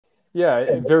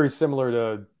Yeah, very similar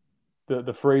to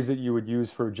the phrase that you would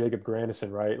use for Jacob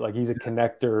Grandison, right? Like he's a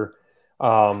connector.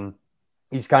 Um,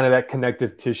 he's kind of that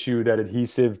connective tissue, that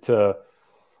adhesive to,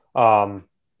 um,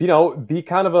 be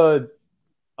kind of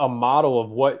a model of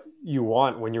what you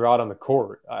want when you're out on the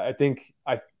court. I think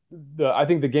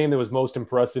the game that was most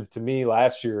impressive to me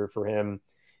last year for him,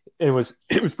 and it was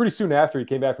pretty soon after he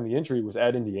came back from the injury, was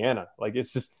at Indiana. Like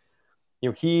it's just,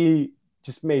 he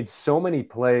just made so many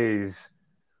plays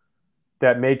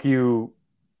that make you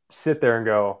sit there and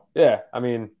go, yeah, I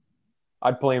mean,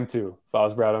 I'd play him too if I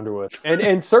was Brad Underwood.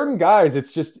 And certain guys,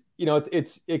 it's just,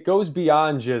 it goes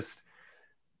beyond just,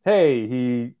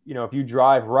 hey, if you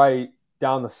drive right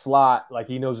down the slot, like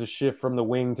he knows a shift from the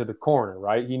wing to the corner,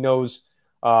 right? He knows,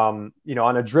 on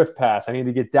a drift pass, I need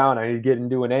to get down, I need to get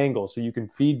into an angle so you can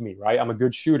feed me, right? I'm a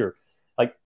good shooter. Like